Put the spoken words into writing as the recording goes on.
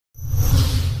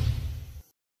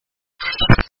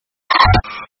At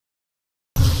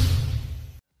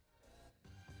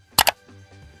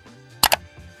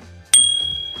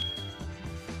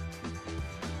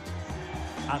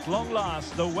long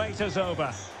last, the wait is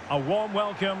over. A warm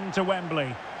welcome to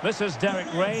Wembley. This is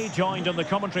Derek Ray, joined in the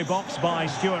commentary box by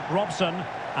Stuart Robson,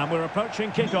 and we're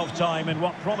approaching kick-off time in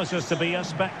what promises to be a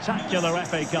spectacular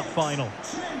FA Cup final.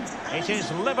 It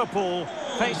is Liverpool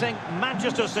facing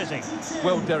Manchester City.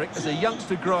 Well, Derek, as a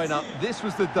youngster growing up, this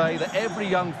was the day that every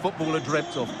young footballer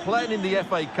dreamt of. Playing in the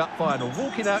FA Cup final,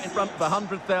 walking out in front of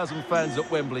 100,000 fans at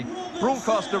Wembley,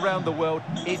 broadcast around the world,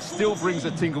 it still brings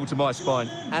a tingle to my spine.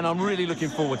 And I'm really looking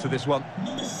forward to this one.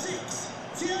 Number 6,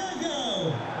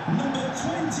 Thiago. Number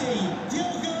 20,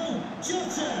 Diogo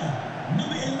Jota.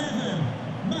 Number 11,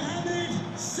 Mohamed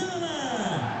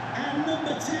Salah. And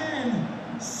number 10,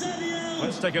 Sadio.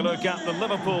 Let's take a look at the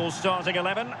Liverpool starting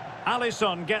 11.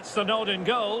 Alisson gets the nod in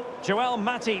goal. Joel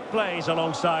Matip plays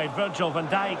alongside Virgil van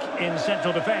Dijk in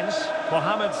central defence.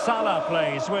 Mohamed Salah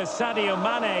plays with Sadio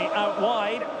Mane out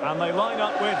wide. And they line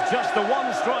up with just the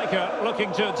one striker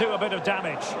looking to do a bit of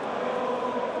damage.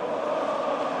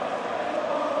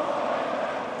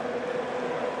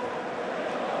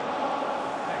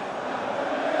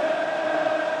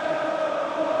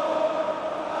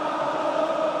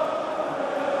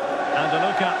 And a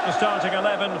look at the starting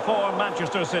 11 for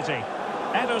Manchester City.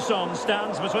 Ederson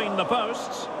stands between the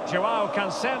posts. Joao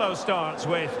Cancelo starts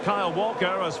with Kyle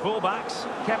Walker as fullbacks.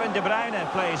 Kevin De Bruyne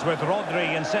plays with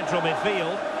Rodri in central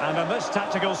midfield. And in this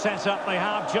tactical setup, they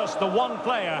have just the one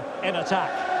player in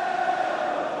attack.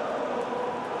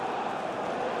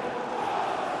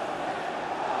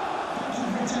 Thank you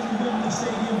for attending Wembley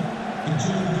Stadium.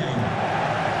 Enjoy the game.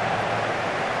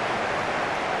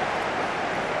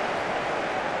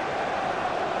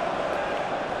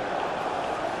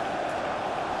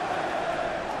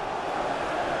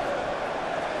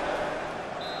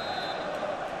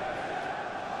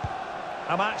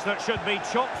 A match that should be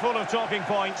chock full of talking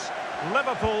points.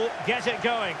 Liverpool get it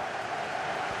going.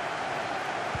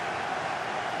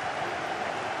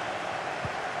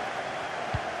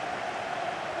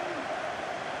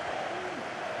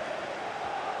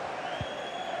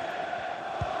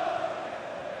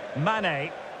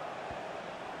 Mane.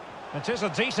 It is a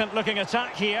decent looking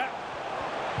attack here.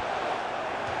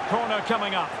 Corner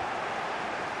coming up.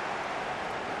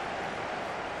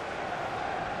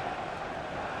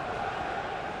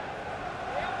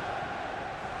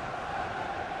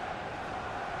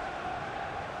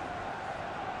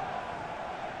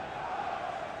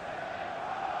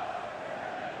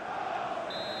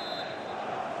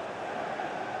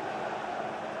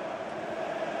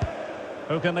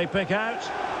 Who can they pick out?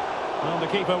 Well, the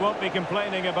keeper won't be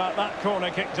complaining about that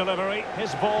corner kick delivery.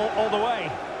 His ball all the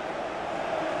way.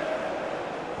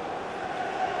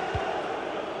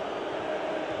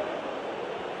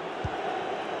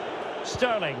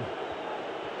 Sterling.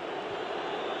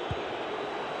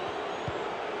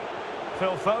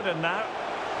 Phil Foden now.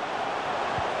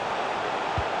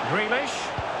 Grealish.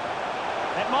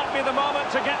 It might be the moment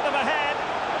to get them ahead.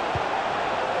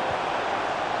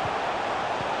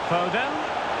 Foden.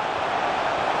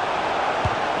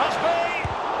 Must be!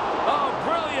 Oh,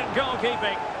 brilliant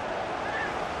goalkeeping.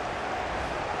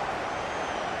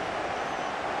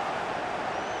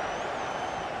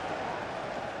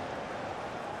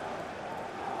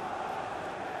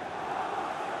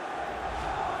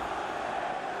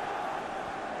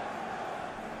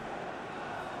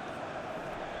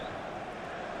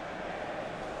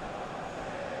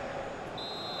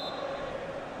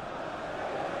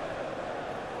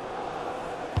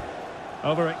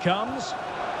 Over it comes.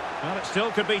 Well, it still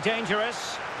could be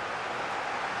dangerous.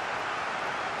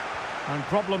 And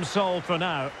problem solved for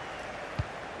now.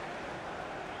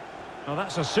 Well,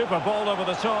 that's a super ball over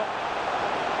the top.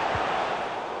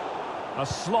 A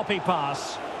sloppy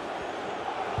pass.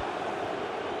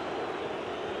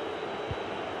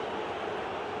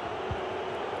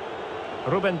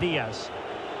 Ruben Diaz.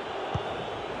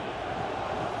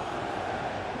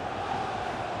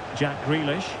 Jack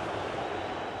Grealish.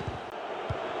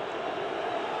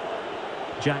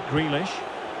 Jack Grealish.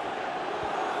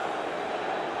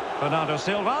 Bernardo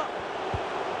Silva.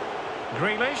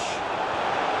 Grealish.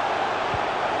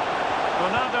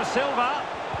 Bernardo Silva.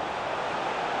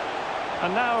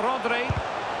 And now Rodri.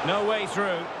 No way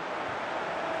through.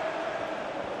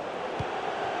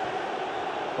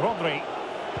 Rodri.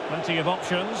 Plenty of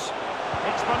options.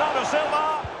 It's Bernardo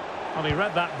Silva. Well, he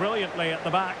read that brilliantly at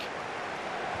the back.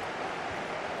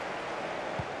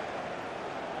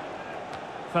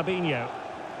 Fabinho.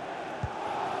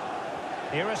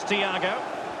 Here is Thiago.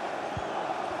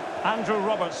 Andrew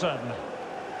Robertson.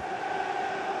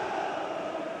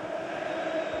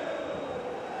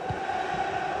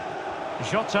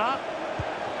 Jota.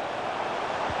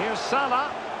 Here's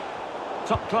Salah.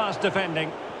 Top-class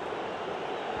defending.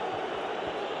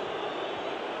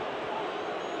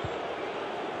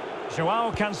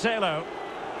 Joao Cancelo.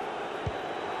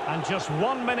 And just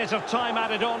 1 minute of time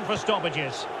added on for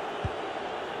stoppages.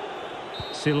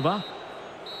 Silva.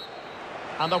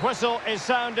 And the whistle is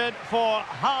sounded for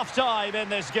half-time in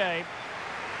this game.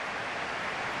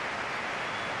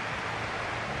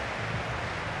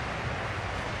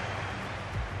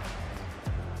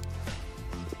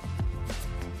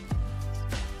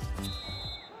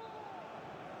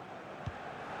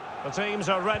 The teams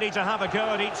are ready to have a go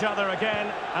at each other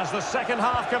again as the second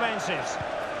half commences.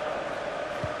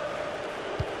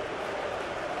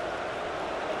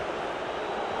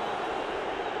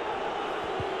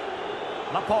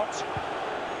 Laporte.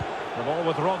 The ball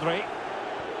with Rodri.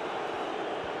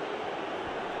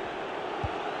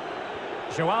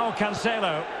 Joao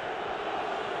Cancelo.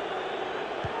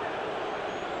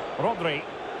 Rodri.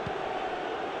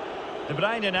 De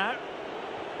Bruyne now.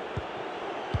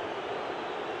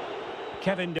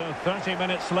 Kevin, 30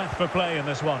 minutes left for play in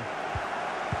this one.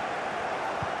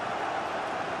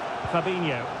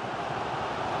 Fabinho.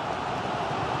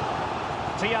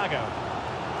 Thiago.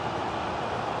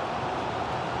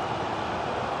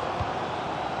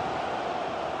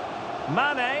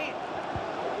 Mane.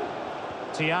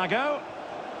 Thiago.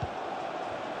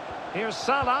 Here's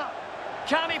Salah.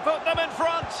 Can he put them in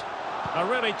front? A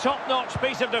really top-notch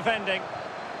piece of defending.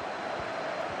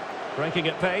 Breaking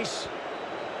at pace.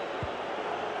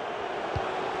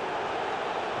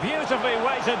 Beautifully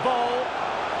weighted ball.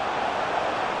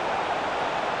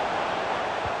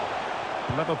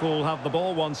 Liverpool have the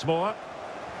ball once more.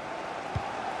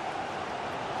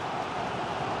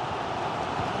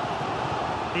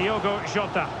 Diogo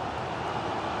Jota.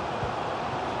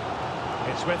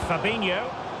 It's with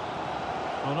Fabinho.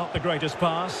 Well, not the greatest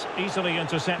pass, easily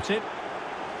intercepted.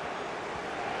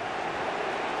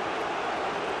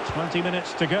 20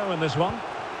 minutes to go in this one.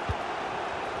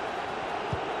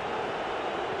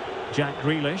 Jack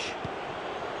Grealish.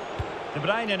 De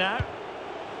Bruyne now.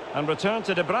 And return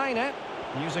to De Bruyne.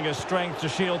 Using his strength to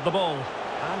shield the ball.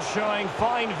 And showing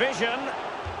fine vision.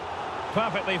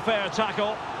 Perfectly fair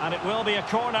tackle. And it will be a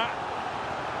corner.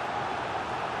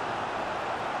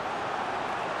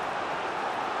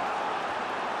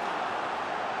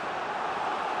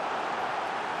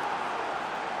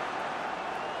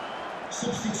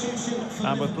 Substitution for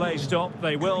And with Liverpool. play stopped,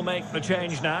 they will make the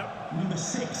change now. Number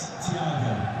 6,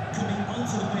 Thiago. Coming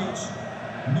onto the pitch,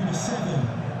 number 7,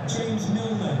 James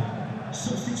Milner.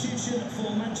 Substitution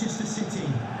for Manchester City.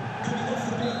 Coming off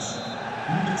the pitch,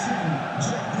 number 10,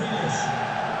 Jack Grealish.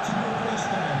 To be replaced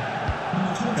by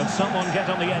number 20. Can someone get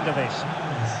on the end of this?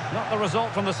 Not the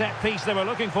result from the set piece they were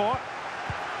looking for.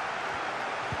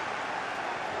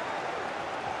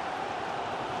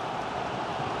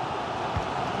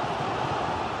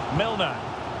 Milner.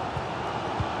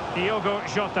 Diogo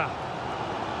Jota.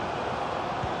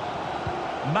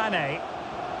 Mane.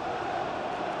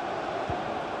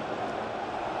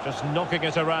 Just knocking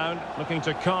it around, looking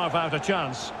to carve out a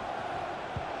chance.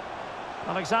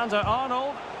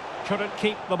 Alexander-Arnold couldn't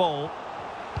keep the ball.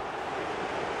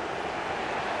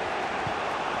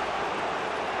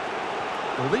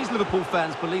 Well, these Liverpool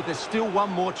fans believe there's still one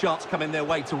more chance coming their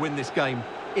way to win this game.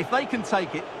 If they can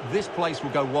take it, this place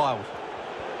will go wild.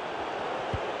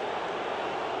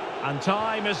 And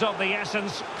time is of the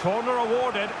essence. Corner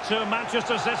awarded to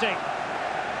Manchester City.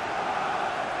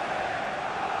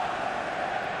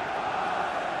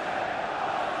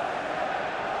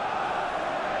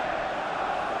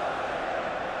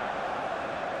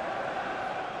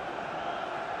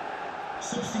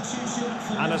 Substitution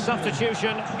for And a Liverpool.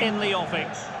 substitution in the offing.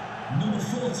 Number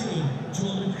 14,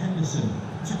 Jordan Henderson.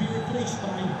 To be replaced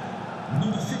by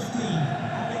number 15,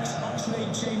 Alex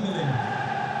Oxlade-Chamberlain.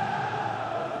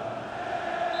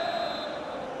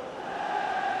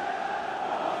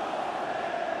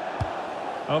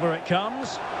 Over it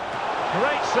comes.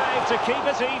 Great save to keep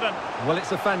it even. Well,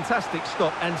 it's a fantastic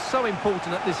stop and so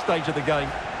important at this stage of the game.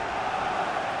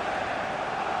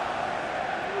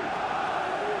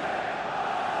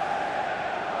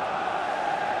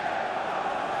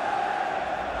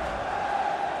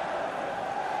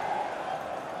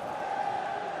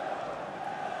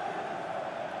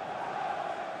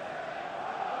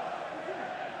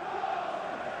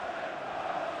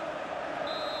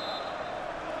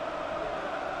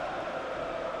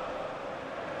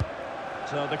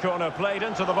 So the corner played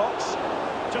into the box.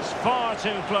 Just far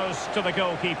too close to the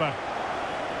goalkeeper.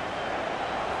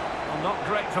 Well, not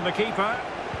great from the keeper.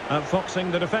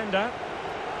 Outfoxing the defender.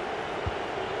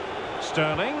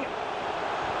 Sterling.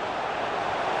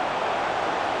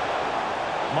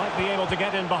 Might be able to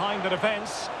get in behind the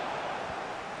defence.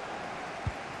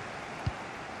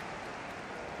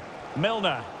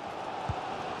 Milner.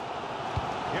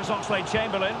 Here's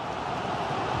Oxlade-Chamberlain.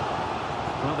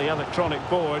 Well, the electronic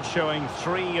board showing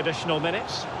 3 additional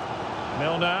minutes.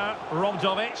 Milner robbed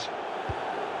of it.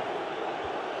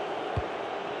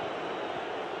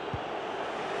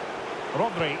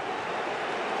 Rodri.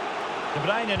 De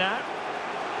Bruyne now.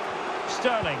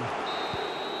 Sterling.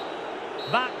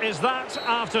 That is that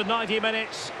after 90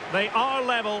 minutes. They are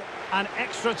level and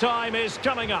extra time is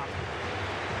coming up.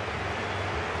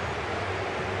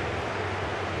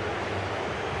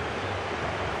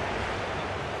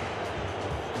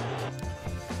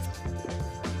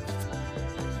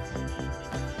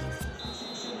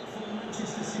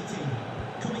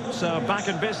 So back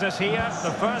in business here,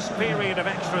 the first period of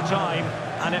extra time,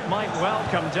 and it might well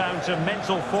come down to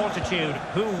mental fortitude.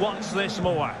 Who wants this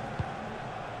more?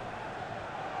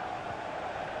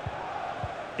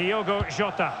 Diogo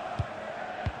Jota.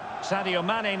 Sadio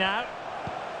Mane now.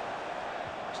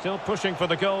 Still pushing for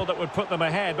the goal that would put them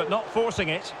ahead, but not forcing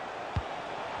it.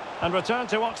 And return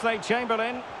to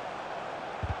Oxlade-Chamberlain.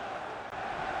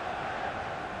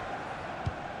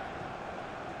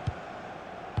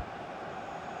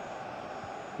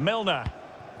 Milner.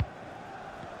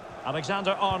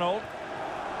 Alexander-Arnold.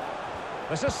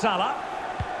 This is Salah.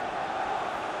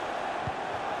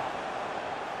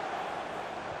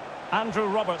 Andrew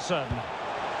Robertson.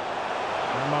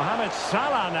 And Mohamed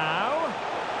Salah now.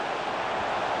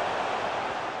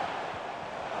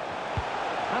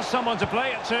 Has someone to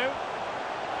play it to.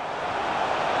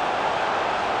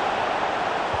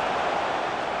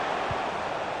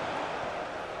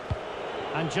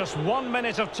 And just 1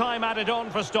 minute of time added on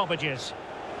for stoppages.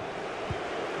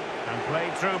 And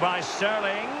played through by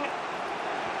Sterling.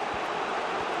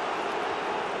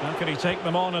 How can he take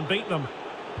them on and beat them?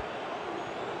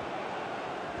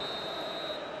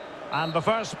 And the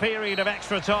first period of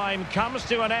extra time comes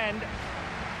to an end.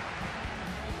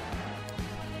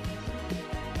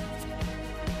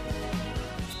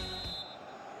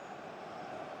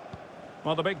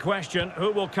 Well, the big question,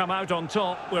 who will come out on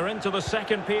top? We're into the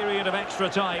second period of extra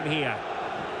time here.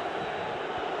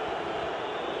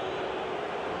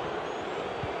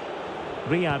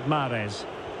 Riyad Mahrez.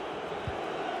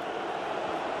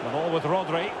 The ball with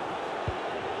Rodri.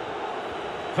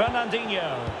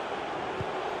 Fernandinho.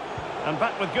 And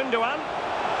back with Gundogan.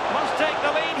 Must take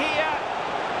the lead here.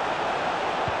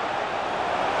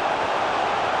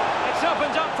 It's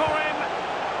opened up for him.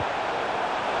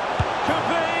 Could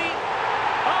be.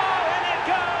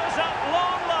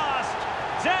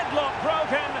 Deadlock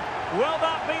broken. Will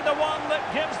that be the one that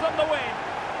gives them the win?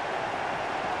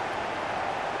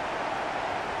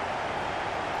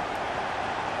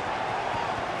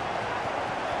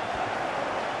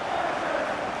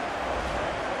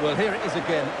 Well, here it is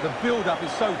again. The build-up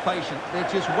is so patient. They're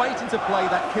just waiting to play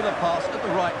that killer pass at the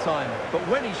right time. But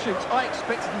when he shoots, I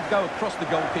expected him to go across the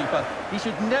goalkeeper. He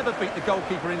should never beat the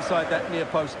goalkeeper inside that near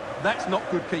post. That's not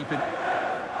good keeping.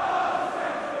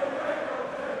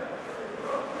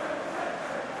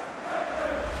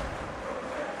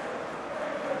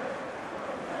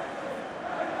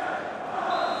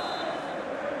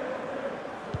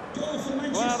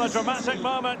 Well, a dramatic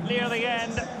moment near the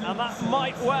end, and that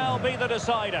might well be the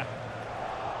decider.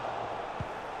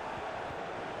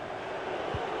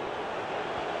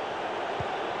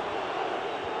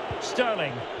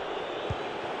 Sterling.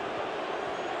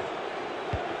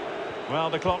 Well,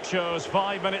 the clock shows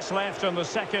 5 minutes left in the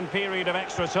second period of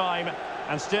extra time,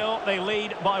 and still they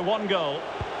lead by 1 goal.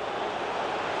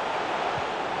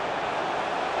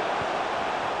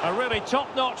 A really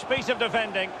top-notch piece of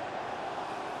defending.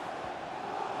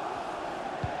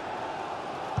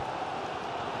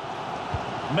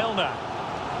 Milner.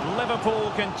 Liverpool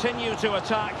continue to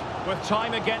attack with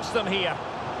time against them here.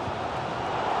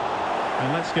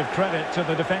 And let's give credit to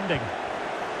the defending.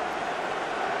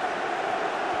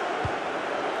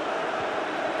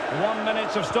 One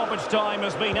minute of stoppage time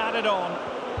has been added on.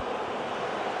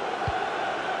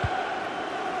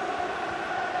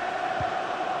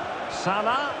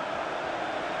 Salah.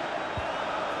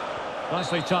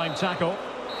 Nicely timed tackle.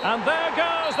 And there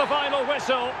goes the final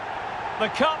whistle. The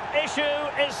cup issue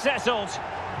is settled.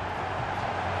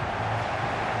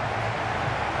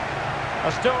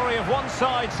 A story of one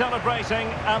side celebrating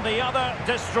and the other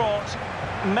distraught.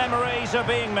 Memories are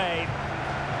being made.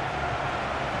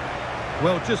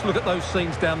 Well, just look at those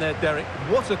scenes down there, Derek.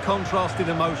 What a contrast in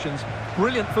emotions.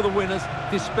 Brilliant for the winners,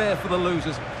 despair for the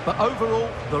losers. But overall,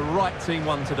 the right team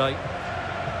won today.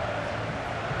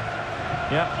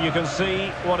 Yeah, you can see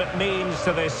what it means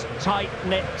to this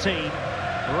tight-knit team.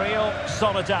 Real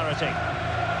solidarity.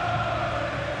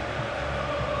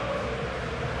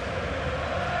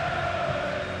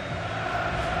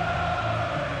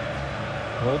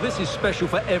 Well, this is special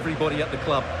for everybody at the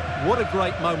club. What a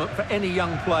great moment for any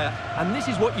young player. And this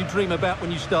is what you dream about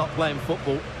when you start playing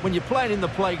football. When you're playing in the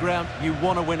playground, you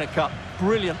want to win a cup.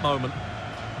 Brilliant moment.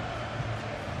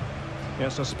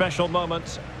 Yes, a special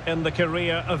moment in the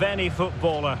career of any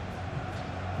footballer.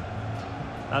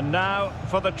 And now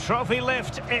for the trophy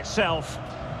lift itself.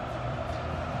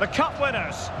 The cup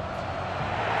winners.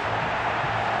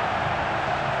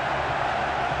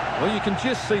 Well, you can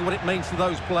just see what it means to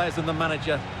those players and the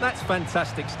manager. That's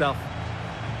fantastic stuff.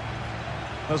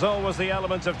 There's always the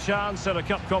element of chance in a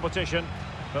cup competition,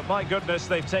 but my goodness,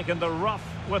 they've taken the rough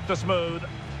with the smooth,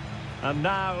 and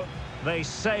now they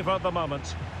savour the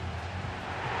moment.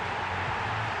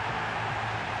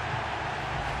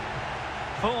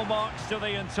 Full marks to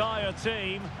the entire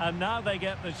team, and now they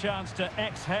get the chance to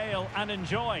exhale and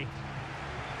enjoy.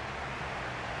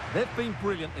 They've been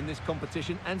brilliant in this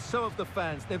competition, and so have the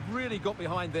fans. They've really got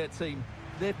behind their team.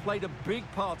 They've played a big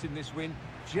part in this win.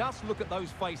 Just look at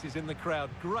those faces in the crowd.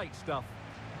 Great stuff.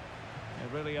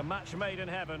 Really a match made in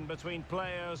heaven between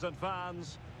players and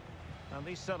fans. And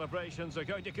these celebrations are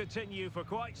going to continue for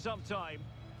quite some time.